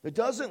that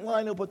doesn't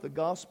line up with the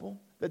gospel,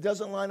 that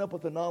doesn't line up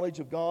with the knowledge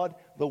of God,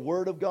 the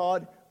word of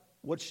God,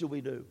 what should we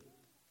do?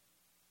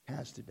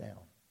 Cast it down.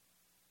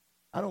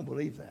 I don't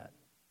believe that.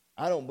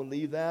 I don't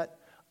believe that.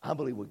 I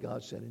believe what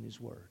God said in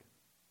his word.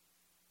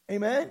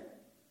 Amen?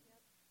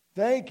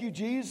 Thank you,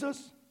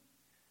 Jesus.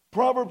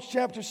 Proverbs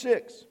chapter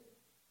 6.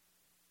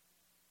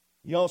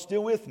 Y'all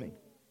still with me?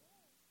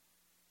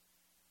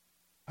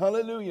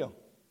 Hallelujah.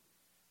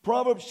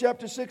 Proverbs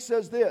chapter 6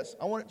 says this.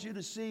 I want you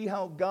to see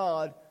how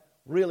God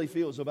really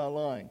feels about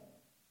lying.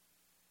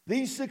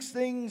 These 6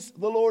 things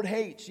the Lord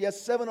hates.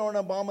 Yes, 7 are an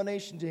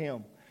abomination to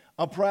him.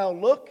 a proud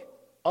look,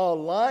 a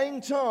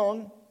lying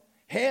tongue,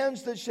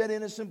 hands that shed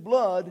innocent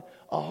blood,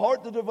 a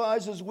heart that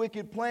devises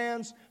wicked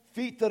plans,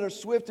 feet that are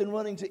swift in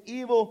running to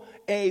evil,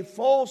 a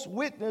false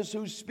witness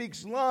who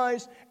speaks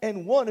lies,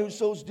 and one who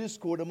sows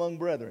discord among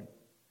brethren.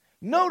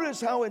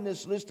 Notice how in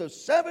this list of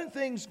 7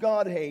 things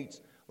God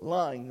hates,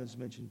 lying is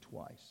mentioned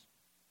twice.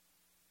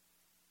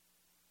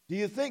 Do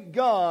you think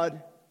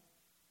God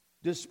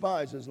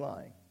despises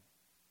lying?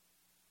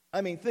 I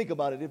mean, think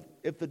about it.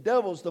 If the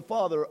devil's the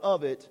father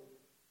of it,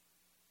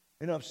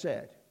 enough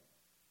said.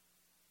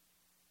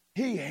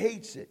 He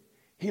hates it.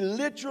 He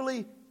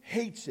literally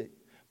hates it.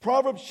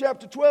 Proverbs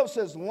chapter 12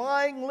 says,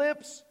 lying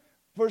lips,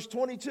 verse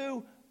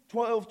 22,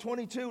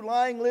 12:22,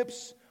 lying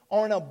lips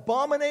are an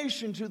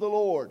abomination to the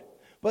Lord,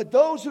 but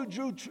those who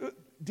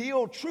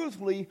deal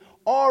truthfully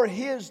are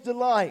His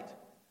delight.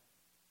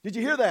 Did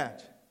you hear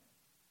that?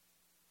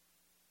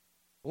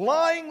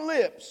 Lying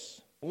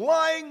lips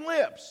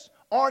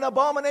are an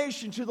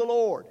abomination to the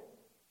Lord.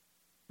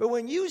 But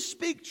when you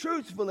speak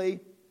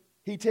truthfully,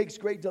 He takes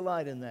great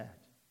delight in that.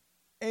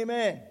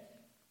 Amen.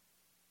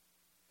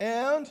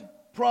 And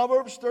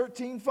Proverbs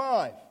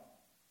 13:5.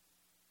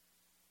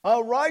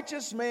 A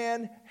righteous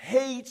man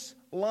hates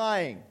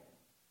lying.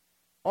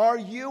 Are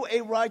you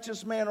a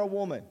righteous man or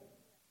woman?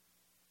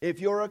 If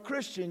you're a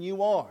Christian,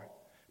 you are.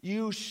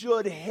 You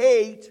should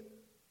hate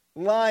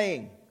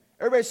lying.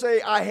 Everybody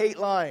say, I hate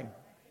lying.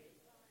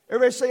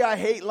 Everybody say, I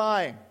hate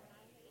lying.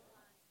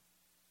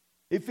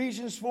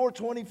 Ephesians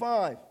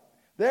 4:25.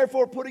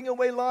 Therefore, putting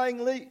away lying,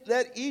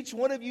 let each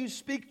one of you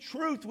speak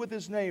truth with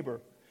his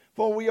neighbor,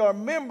 for we are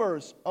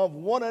members of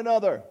one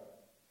another.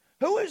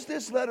 Who is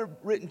this letter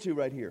written to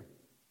right here?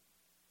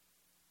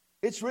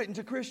 It's written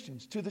to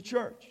Christians, to the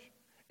church.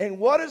 And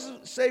what does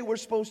it say we're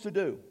supposed to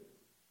do?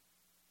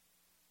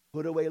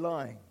 Put away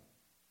lying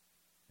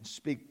and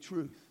speak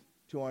truth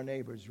to our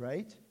neighbors,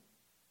 right?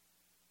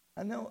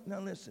 I know. Now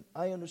listen,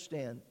 I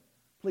understand.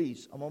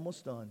 Please, I'm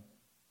almost done.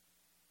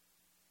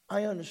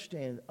 I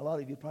understand. A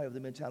lot of you probably have the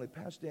mentality,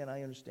 Pastor Dan,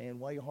 I understand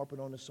why you're harping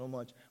on this so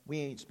much. We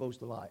ain't supposed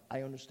to lie.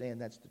 I understand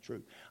that's the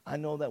truth. I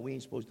know that we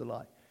ain't supposed to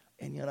lie.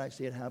 And yet I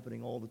see it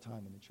happening all the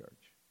time in the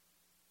church.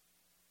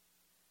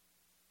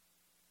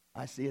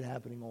 I see it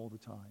happening all the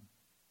time.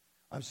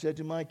 I've said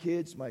to my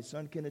kids, my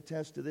son can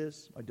attest to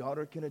this, my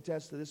daughter can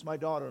attest to this, my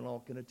daughter-in-law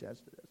can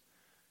attest to this.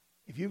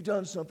 If you've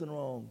done something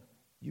wrong,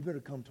 you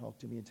better come talk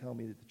to me and tell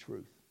me the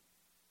truth.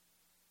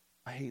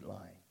 I hate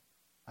lying.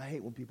 I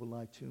hate when people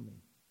lie to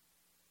me.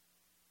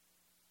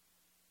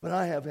 But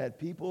I have had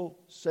people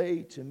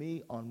say to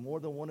me on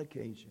more than one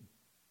occasion,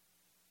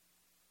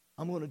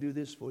 I'm going to do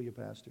this for you,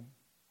 Pastor.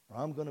 Or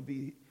I'm going to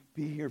be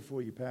here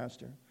for you,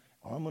 Pastor.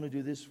 Or I'm going to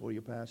do this for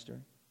you, Pastor.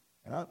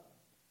 And I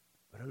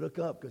better look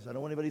up because I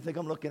don't want anybody to think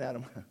I'm looking at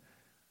them.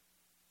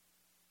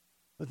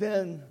 But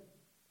then,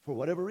 for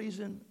whatever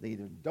reason, they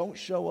either don't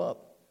show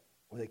up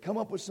or they come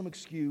up with some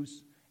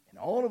excuse. And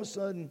all of a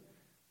sudden,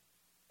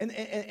 and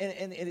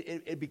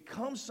it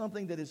becomes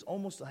something that is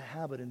almost a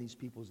habit in these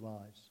people's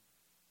lives.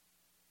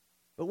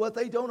 But what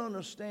they don't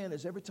understand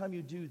is every time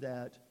you do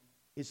that,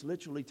 it's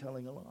literally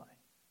telling a lie.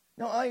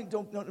 Now,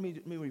 let me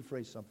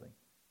rephrase something.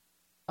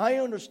 I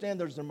understand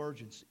there's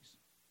emergencies.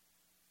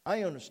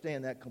 I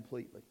understand that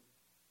completely.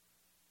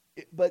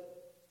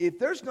 But if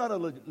there's not a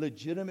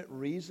legitimate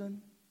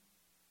reason,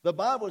 the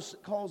Bible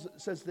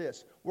says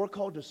this, we're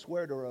called to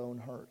swear to our own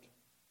hurt.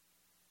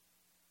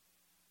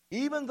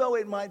 Even though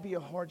it might be a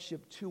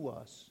hardship to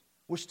us,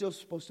 we're still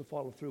supposed to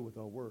follow through with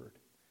our word.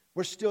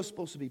 We're still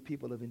supposed to be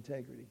people of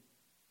integrity.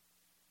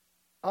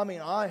 I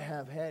mean, I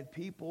have had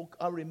people,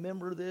 I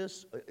remember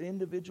this, an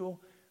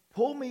individual,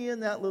 pull me in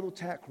that little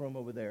tack room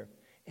over there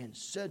and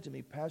said to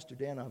me, Pastor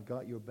Dan, I've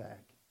got your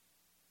back.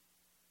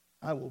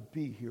 I will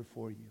be here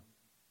for you.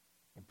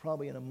 And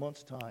probably in a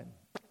month's time,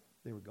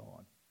 they were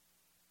gone.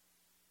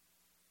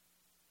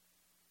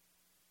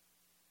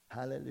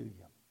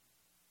 Hallelujah.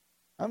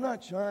 I'm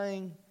not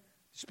trying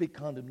to speak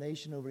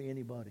condemnation over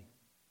anybody,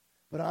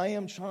 but I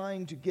am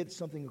trying to get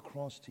something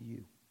across to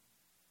you.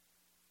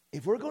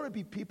 If we're going to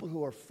be people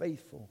who are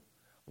faithful,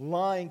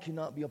 lying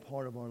cannot be a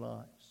part of our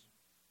lives.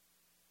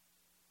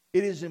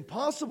 It is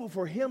impossible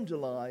for Him to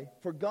lie,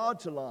 for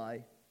God to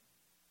lie.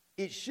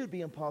 It should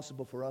be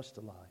impossible for us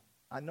to lie.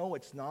 I know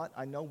it's not.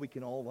 I know we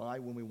can all lie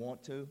when we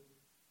want to.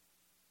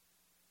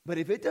 But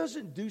if it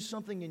doesn't do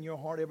something in your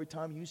heart every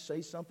time you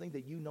say something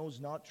that you know is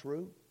not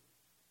true,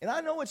 and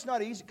I know it's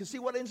not easy, because see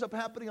what ends up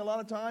happening a lot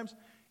of times?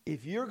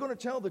 If you're going to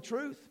tell the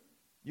truth,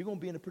 you're going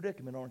to be in a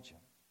predicament, aren't you?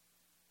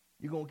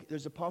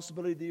 There's a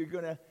possibility that you're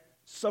going to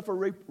suffer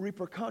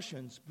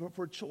repercussions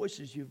for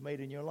choices you've made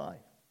in your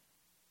life.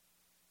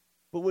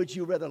 But would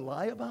you rather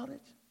lie about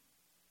it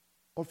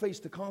or face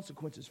the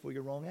consequences for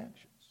your wrong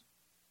actions?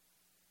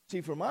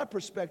 See, from my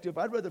perspective,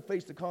 I'd rather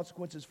face the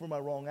consequences for my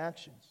wrong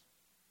actions.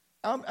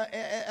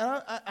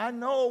 I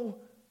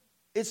know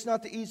it's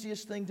not the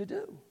easiest thing to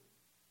do.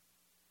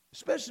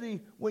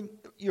 Especially when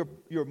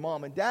your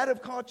mom and dad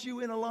have caught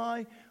you in a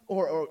lie,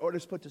 or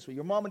let's put it this way,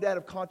 your mom and dad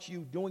have caught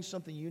you doing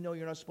something you know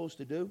you're not supposed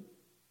to do,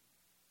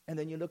 and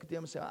then you look at them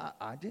and say,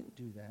 I didn't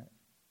do that.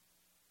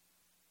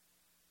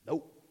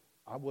 Nope,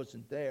 I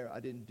wasn't there. I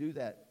didn't do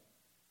that.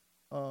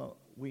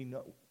 We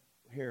know.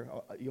 Here,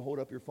 you hold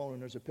up your phone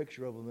and there's a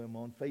picture of them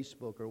on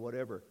Facebook or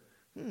whatever.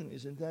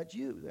 Isn't that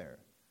you there?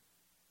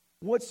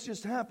 What's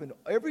just happened?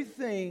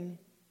 Everything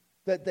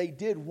that they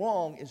did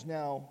wrong is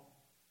now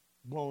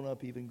blown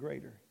up even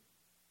greater.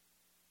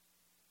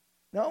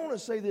 Now I want to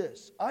say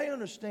this. I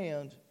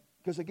understand,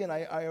 because again,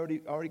 I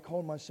already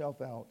called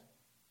myself out.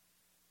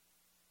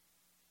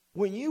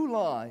 When you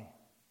lie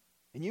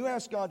and you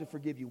ask God to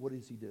forgive you, what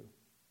does He do?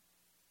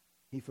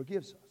 He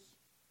forgives us.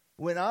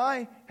 When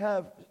I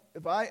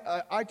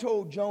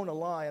told Joan a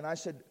lie and I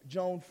said,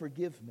 Joan,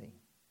 forgive me,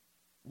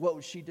 what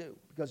would she do?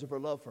 Because of her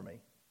love for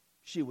me,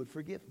 she would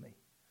forgive me.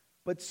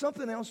 But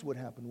something else would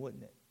happen,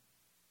 wouldn't it?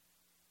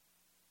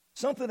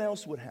 Something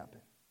else would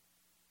happen.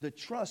 The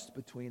trust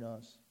between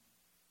us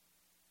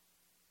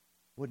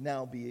would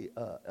now be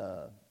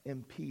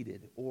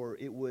impeded, or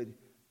it would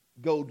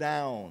go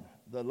down.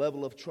 The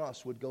level of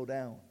trust would go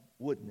down,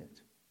 wouldn't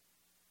it?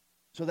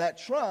 So that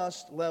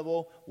trust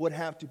level would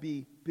have to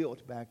be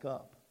built back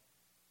up.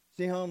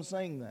 See how I'm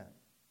saying that?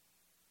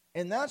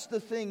 And that's the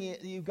thing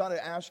you've got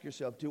to ask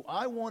yourself. Do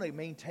I want to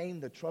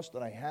maintain the trust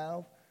that I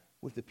have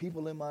with the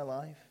people in my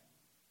life?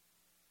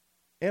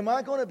 Am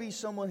I going to be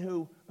someone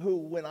who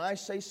when I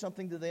say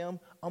something to them,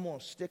 I'm going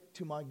to stick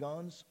to my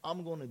guns?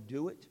 I'm going to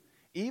do it?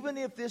 Even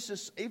if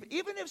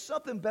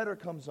something better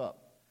comes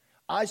up,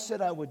 I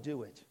said I would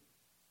do it,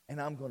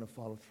 and I'm going to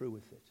follow through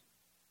with it.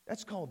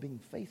 That's called being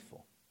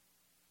faithful.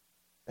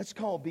 That's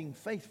called being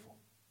faithful.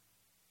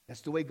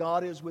 That's the way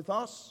God is with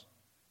us,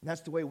 and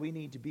that's the way we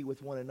need to be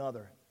with one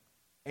another.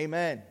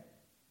 Amen.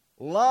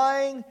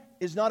 Lying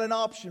is not an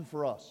option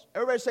for us.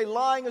 Everybody say,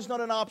 lying is not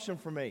an option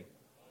for me.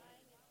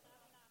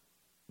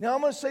 Now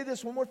I'm going to say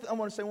this one more. I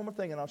want to say one more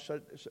thing, and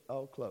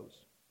I'll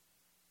close.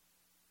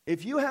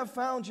 If you have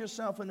found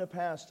yourself in the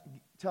past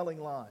telling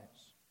lies,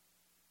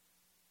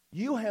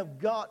 you have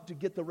got to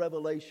get the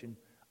revelation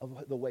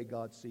of the way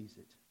God sees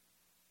it.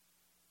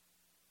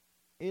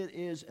 It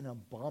is an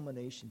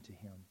abomination to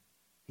Him.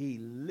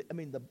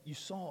 You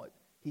saw it.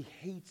 He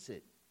hates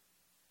it.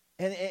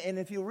 And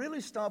if you really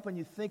stop and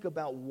you think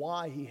about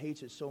why He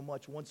hates it so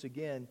much, once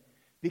again,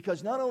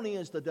 because not only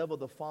is the devil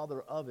the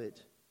father of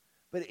it,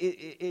 but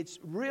it's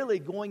really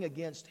going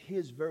against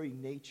His very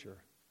nature.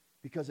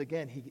 Because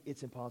again,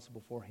 it's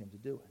impossible for Him to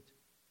do it.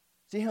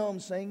 See how I'm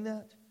saying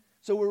that?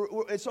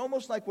 So it's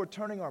almost like we're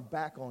turning our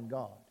back on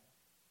God.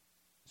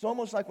 It's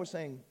almost like we're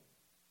saying,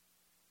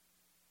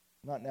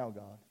 not now,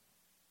 God.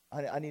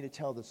 I need to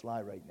tell this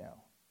lie right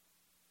now.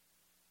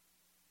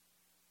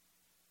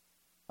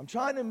 I'm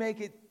trying to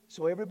make it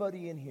so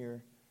everybody in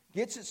here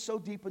gets it so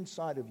deep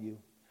inside of you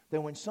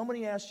that when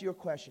somebody asks you a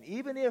question,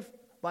 even if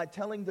by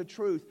telling the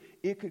truth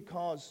it could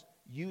cause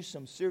you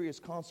some serious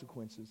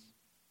consequences,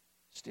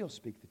 still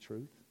speak the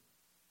truth.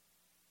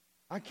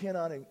 I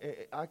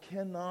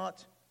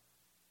cannot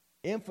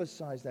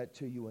emphasize that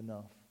to you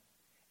enough.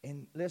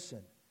 And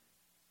listen,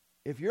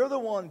 if you're the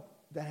one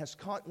that has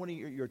caught one of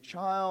your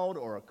child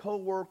or a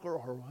coworker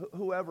or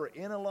whoever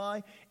in a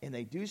lie, and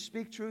they do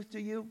speak truth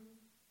to you,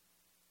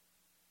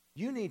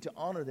 you need to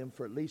honor them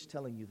for at least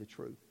telling you the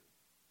truth.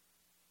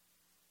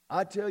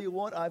 I tell you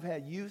what, I've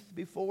had youth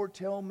before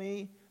tell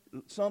me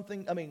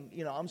something.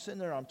 I'm sitting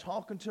there, I'm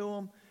talking to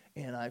them,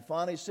 and I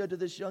finally said to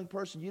this young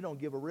person, you don't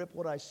give a rip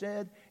what I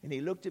said. And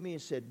he looked at me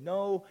and said,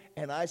 no.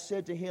 And I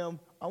said to him,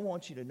 I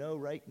want you to know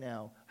right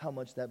now how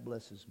much that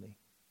blesses me,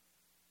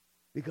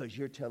 because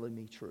you're telling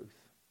me truth.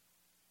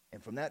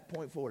 And from that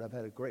point forward, I've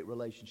had a great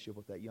relationship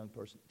with that young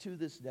person. To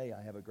this day,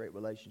 I have a great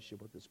relationship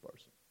with this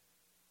person,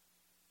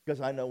 because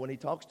I know when he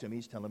talks to me,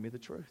 he's telling me the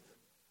truth.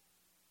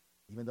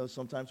 Even though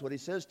sometimes what he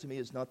says to me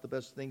is not the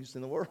best things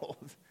in the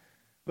world.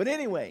 But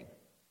anyway,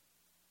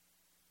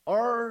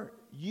 are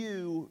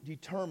you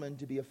determined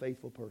to be a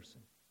faithful person?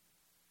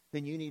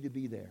 Then you need to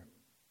be there.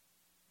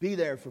 Be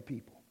there for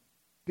people.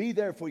 Be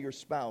there for your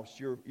spouse,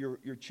 your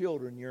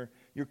children,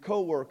 your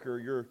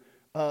coworker,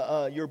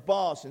 your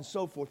boss, and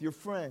so forth, your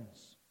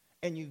friends.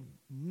 And you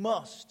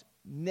must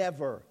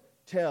never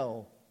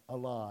tell a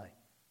lie.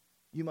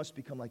 You must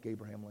become like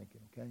Abraham Lincoln,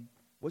 okay?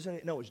 Wasn't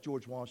it? No, it was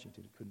George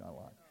Washington who could not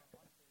lie.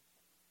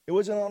 It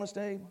wasn't Honest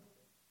Abe?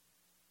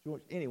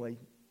 George. Anyway,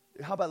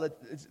 how about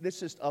let's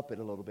just up it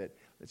a little bit.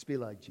 Let's be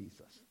like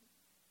Jesus.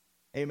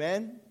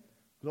 Amen?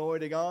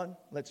 Glory to God.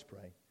 Let's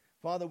pray.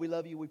 Father, we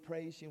love you, we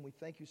praise you, and we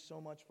thank you so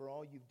much for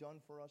all you've done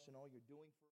for us and all you're doing for us.